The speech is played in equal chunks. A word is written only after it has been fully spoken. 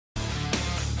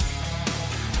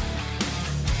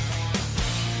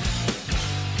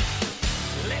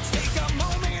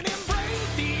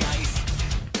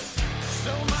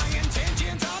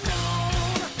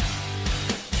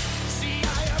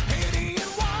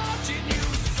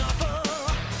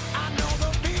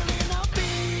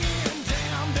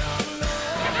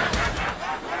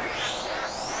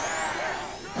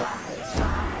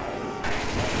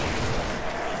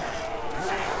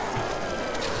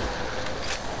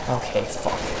Okay,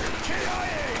 fuck.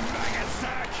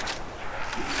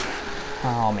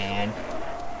 Oh, man.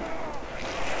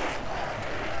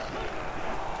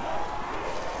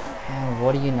 And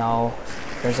what do you know?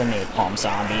 There's a napalm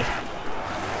zombie.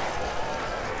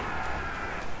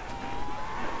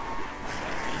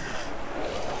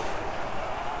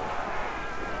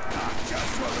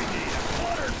 Just what we need, a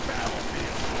cluttered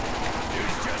battlefield.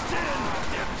 News just in,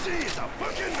 MC is a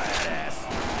fucking badass.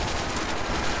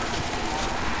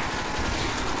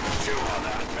 Chew on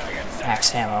that, maggot.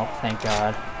 Axe ammo, thank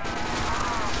God.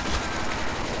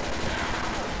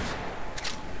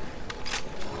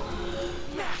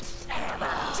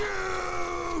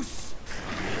 Juice!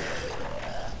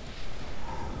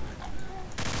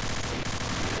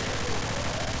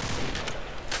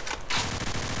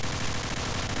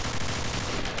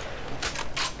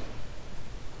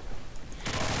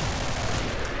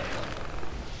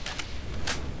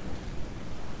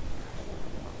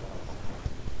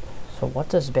 So what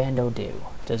does Bando do?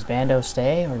 Does Bando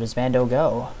stay or does Bando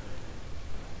go?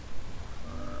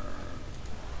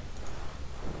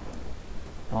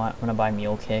 You know what? I'm gonna buy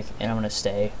Mule Kick and I'm gonna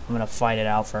stay. I'm gonna fight it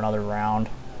out for another round.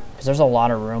 Because there's a lot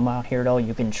of room out here though.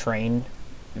 You can train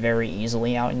very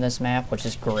easily out in this map, which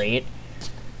is great.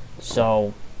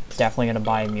 So definitely gonna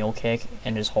buy a Mule Kick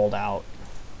and just hold out.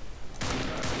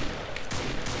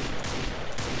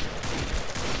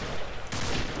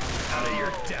 Out of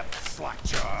your depth,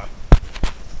 slackjaw.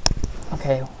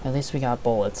 Okay, at least we got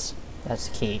bullets. That's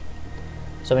key.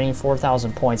 So we need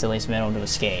 4,000 points at least minimum to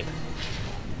escape.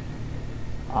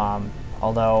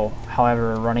 Although,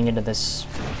 however, running into this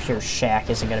pure shack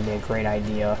isn't going to be a great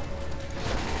idea.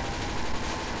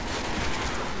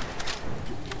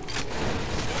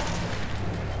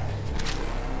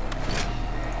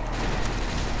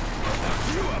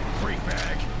 You up, freak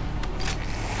bag.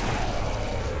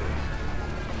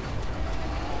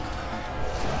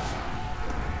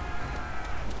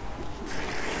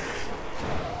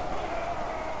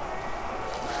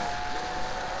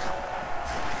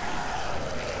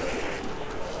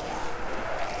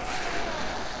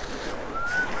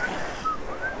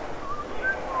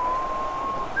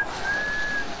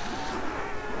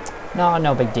 No,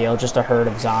 no big deal. Just a herd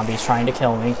of zombies trying to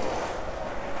kill me.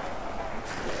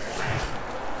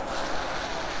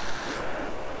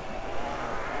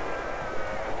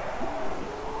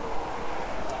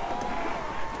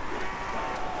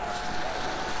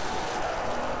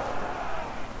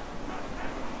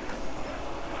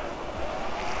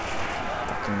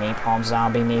 Fucking napalm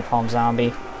zombie, napalm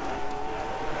zombie.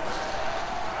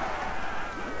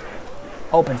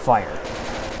 Open fire.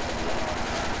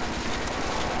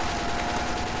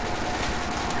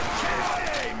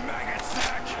 KIA, maggot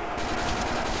sack.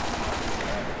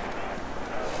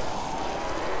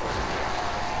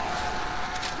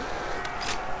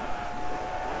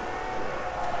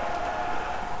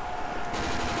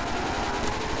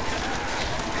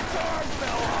 Its arm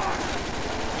fell off.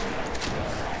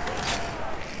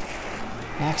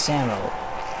 Max ammo.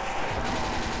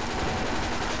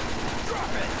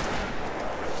 Drop it.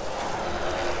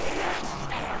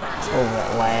 Oh,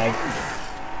 that lag.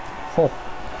 Oh.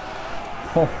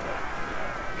 Oh.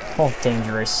 Oh,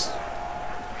 dangerous.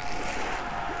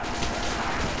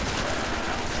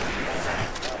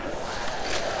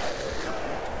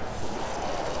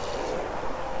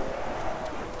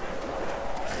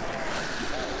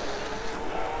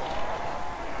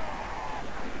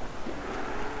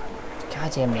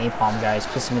 Goddamn napalm guys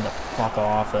pissing me the fuck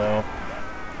off though.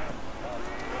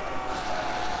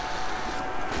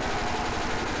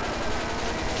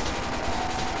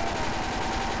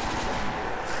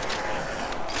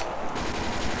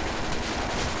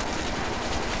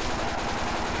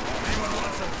 Anyone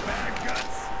want some bad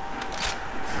guts?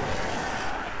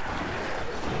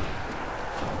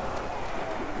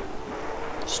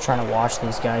 Just trying to watch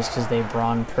these guys because they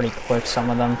run pretty quick, some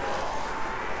of them.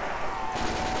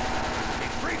 Hey,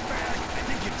 freak bag, I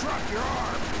think you dropped your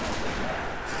arm.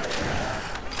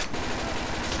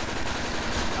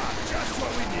 Not just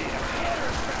what we need, a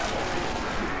cluttered battlefield.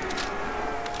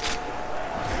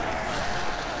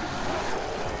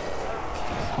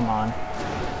 Come on.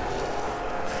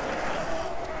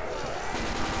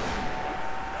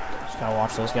 Just gotta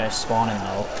watch those guys spawning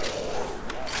though.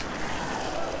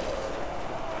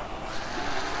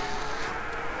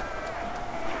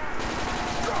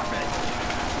 Drop it.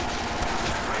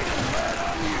 Straight and lead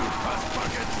on you, puss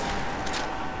buckets.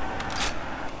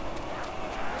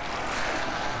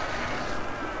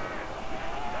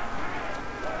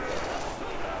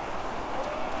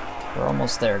 We're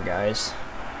almost there, guys.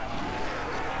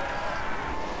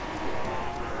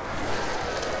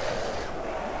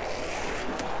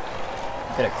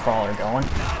 Get a crawler going.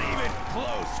 Not even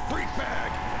close, freak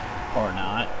bag. Or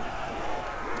not.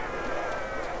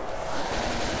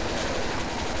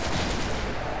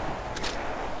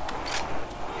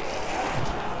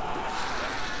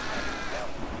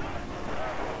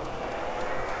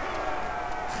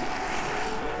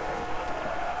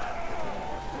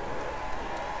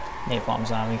 Napalm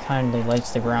zombie kindly lights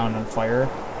the ground on fire.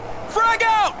 Frag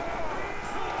out!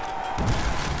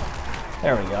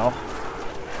 There we go.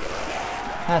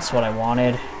 That's what I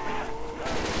wanted. Need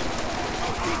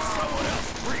someone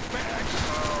else, freak bag.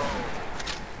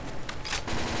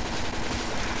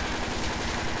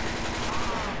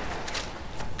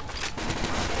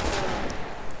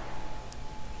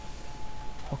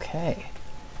 Okay.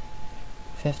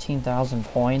 15,000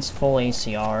 points, full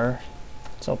ACR.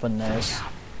 Let's open this.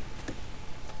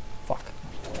 Fuck.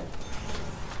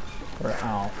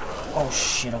 Ow. Oh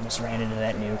shit, almost ran into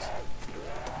that nuke.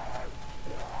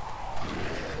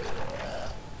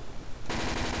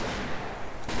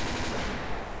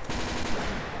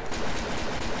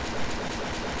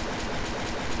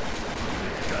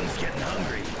 Gun's getting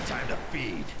hungry. Time to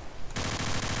feed.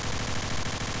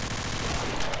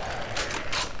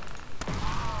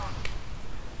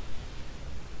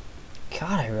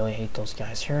 God, I really hate those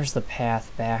guys. Here's the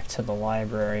path back to the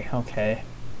library. Okay.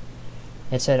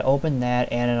 It said open that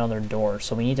and another door,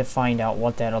 so we need to find out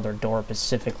what that other door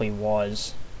specifically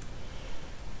was.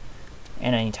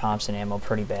 And any Thompson ammo,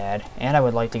 pretty bad. And I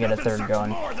would like to get a third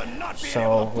gun.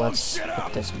 So let's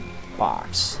put this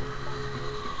box.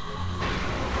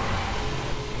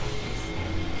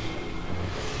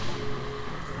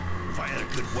 If I had a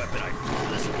good weapon, I'd blow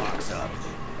this box up.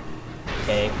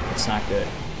 Okay, it's not good.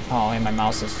 Oh, and my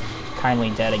mouse is kindly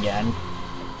dead again.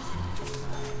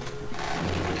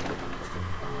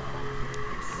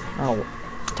 Oh,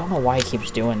 don't know why it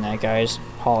keeps doing that, guys.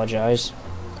 Apologize.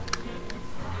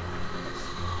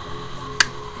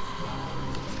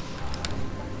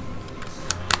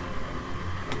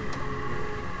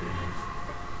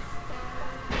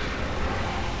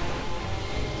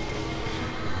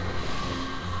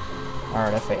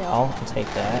 Alright, FAL, I'll take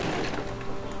that.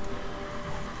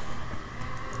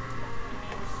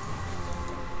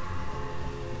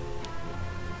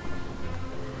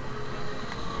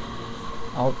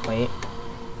 Oh, wait.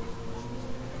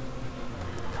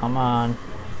 Come on.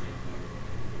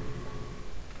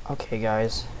 Okay,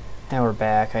 guys. Now we're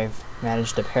back. I've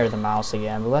managed to pair the mouse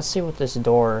again. But let's see what this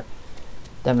door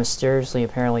that mysteriously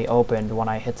apparently opened when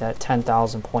I hit that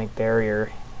 10,000 point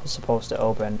barrier is supposed to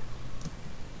open.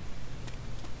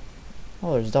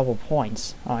 Oh, there's double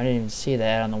points. Oh, I didn't even see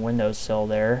that on the windowsill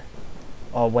there.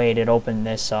 Oh, wait, it opened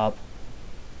this up.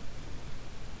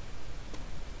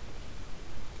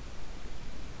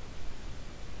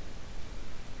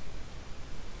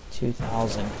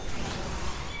 $2,000.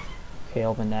 Okay,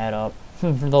 open that up.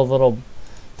 the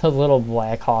little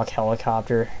Black Hawk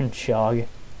helicopter and chug.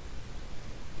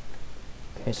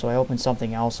 Okay, so I opened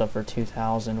something else up for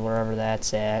 2,000, wherever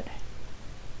that's at.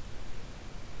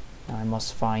 Now I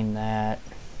must find that.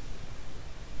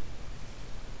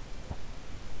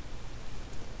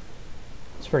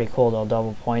 It's pretty cool though.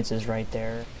 Double points is right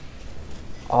there.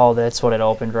 Oh, that's what it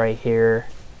opened right here.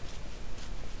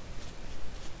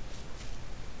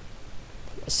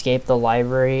 Escape the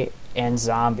library and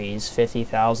zombies,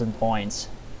 50,000 points.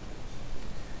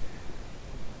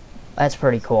 That's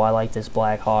pretty cool. I like this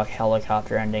Black Hawk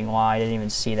helicopter ending. Wow, I didn't even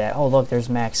see that. Oh, look, there's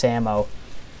max ammo.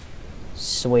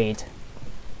 Sweet.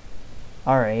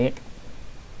 Alright.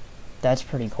 That's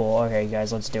pretty cool. Okay,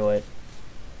 guys, let's do it.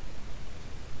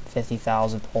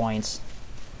 50,000 points.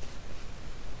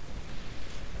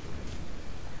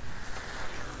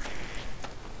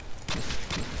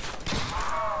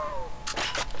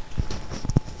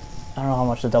 I don't know how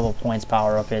much the double points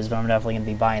power up is, but I'm definitely going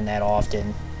to be buying that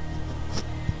often.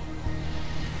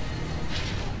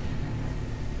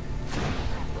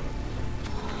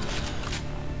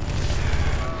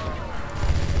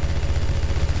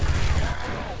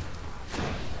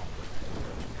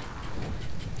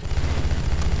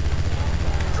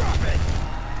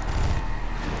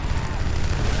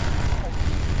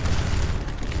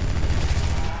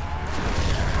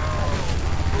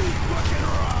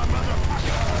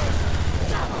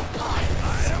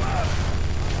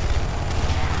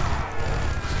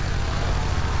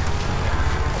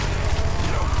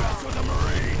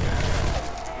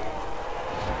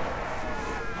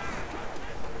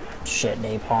 Shit,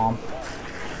 napalm.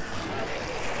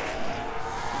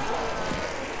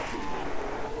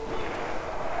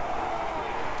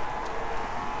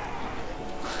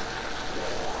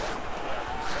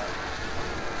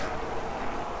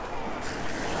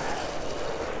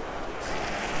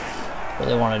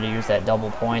 Really wanted to use that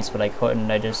double points, but I couldn't.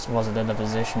 I just wasn't in the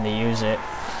position to use it.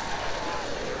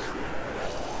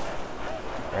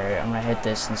 Alright, I'm gonna hit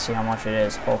this and see how much it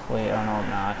is. Hopefully, oh no, I'm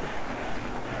not.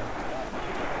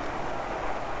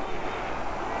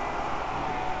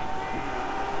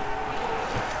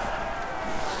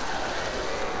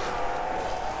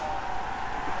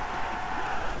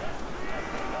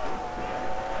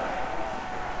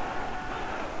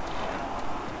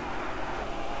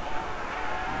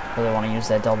 Really want to use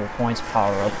that double points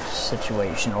power-up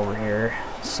situation over here.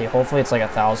 Let's see, hopefully it's like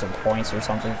 1,000 points or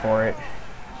something for it.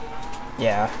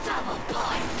 Yeah. Double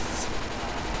points.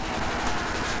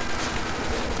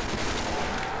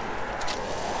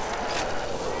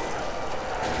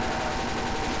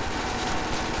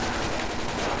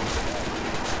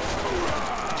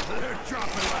 They're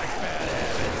dropping like bad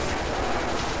habits.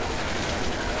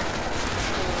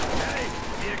 Hey,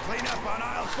 need to clean up on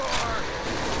aisle 4.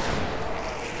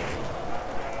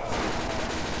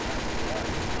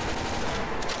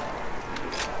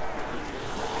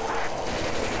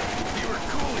 You were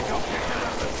cool to go pick that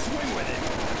up and swing with it.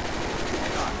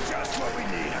 Got just what we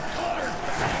need, a cluttered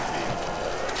battlefield.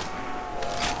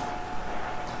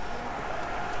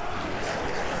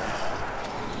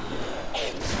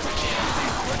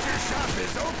 Butcher shop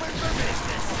is open for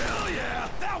business. Hell yeah,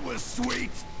 that was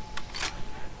sweet.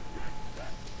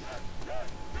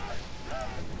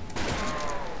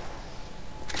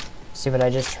 See, but I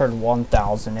just turned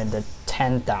 1,000 into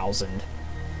 10,000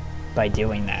 by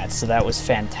doing that, so that was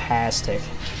fantastic.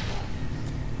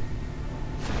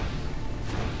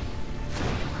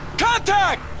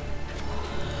 Contact!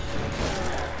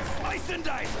 Slice and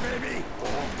dice, baby.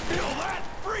 Feel that,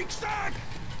 freak sack?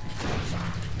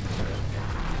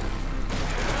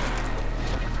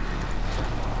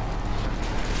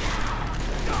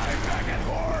 Dive back at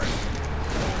horse.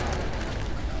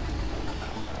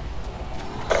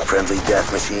 Friendly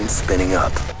death machine spinning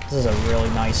up. This is a really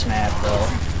nice map, though.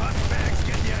 Us bags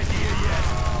get the idea yet.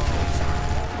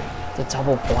 The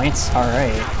double points?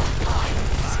 Alright.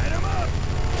 Light 'em up.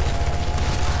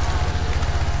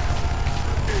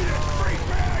 Eat it, freak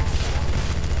bags.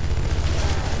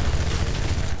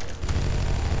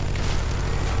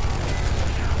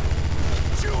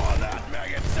 Chew on that,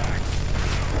 maggot sacks.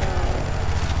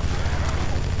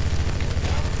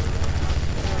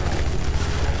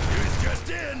 News just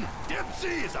in.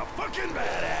 Dempsey is a fucking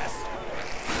badass.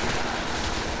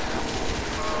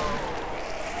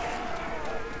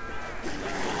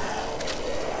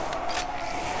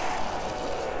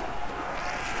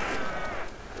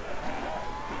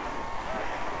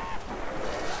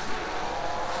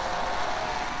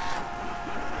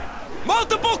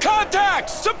 Multiple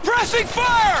contacts! Suppressing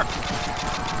fire!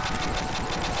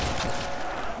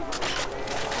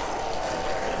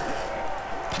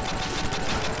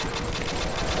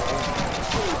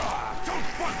 Don't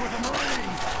fuck with the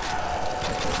Marines!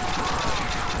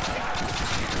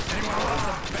 Anyone want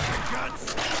some bad guts?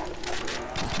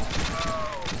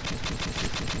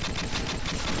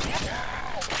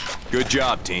 Good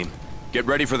job, team. Get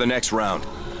ready for the next round.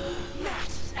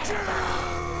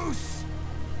 Juice!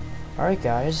 Alright,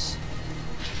 guys.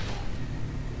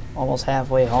 Almost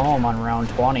halfway home on round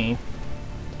 20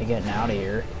 to getting out of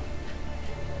here.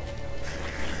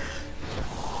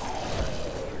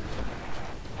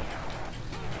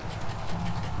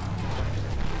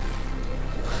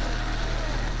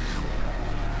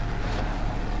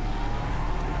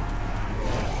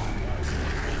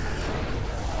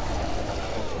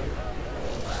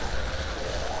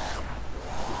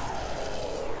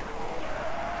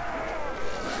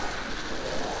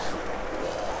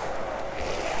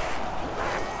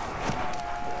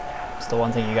 The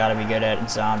one thing you gotta be good at in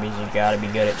zombies, you gotta be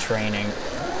good at training.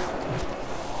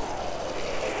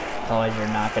 Otherwise you're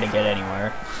not gonna get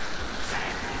anywhere.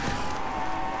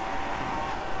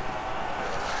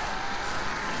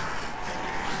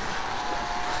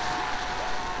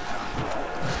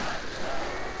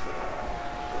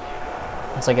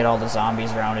 Once I get all the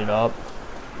zombies rounded up,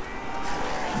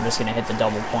 I'm just gonna hit the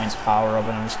double points power up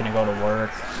and I'm just gonna go to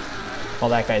work. Well,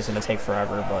 that guy's gonna take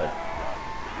forever, but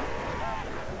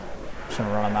just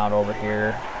gonna run him out over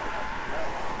here.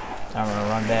 I'm gonna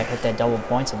run back, hit that double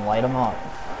points, and light him up.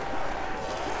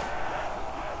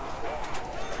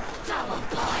 Double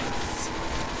points.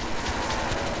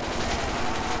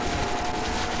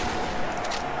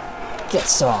 Get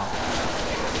some.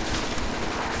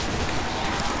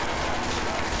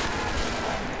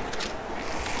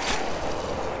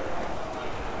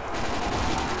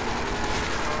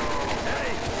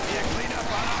 Hey, need to clean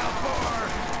up on aisle 4.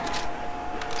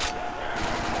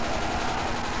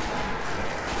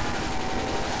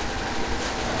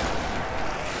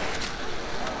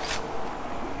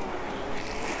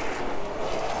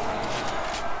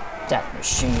 Death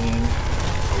Machine.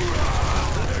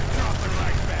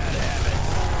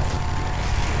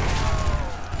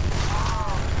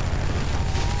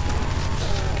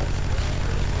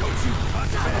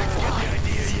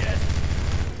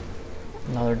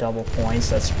 Another double points,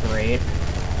 that's great.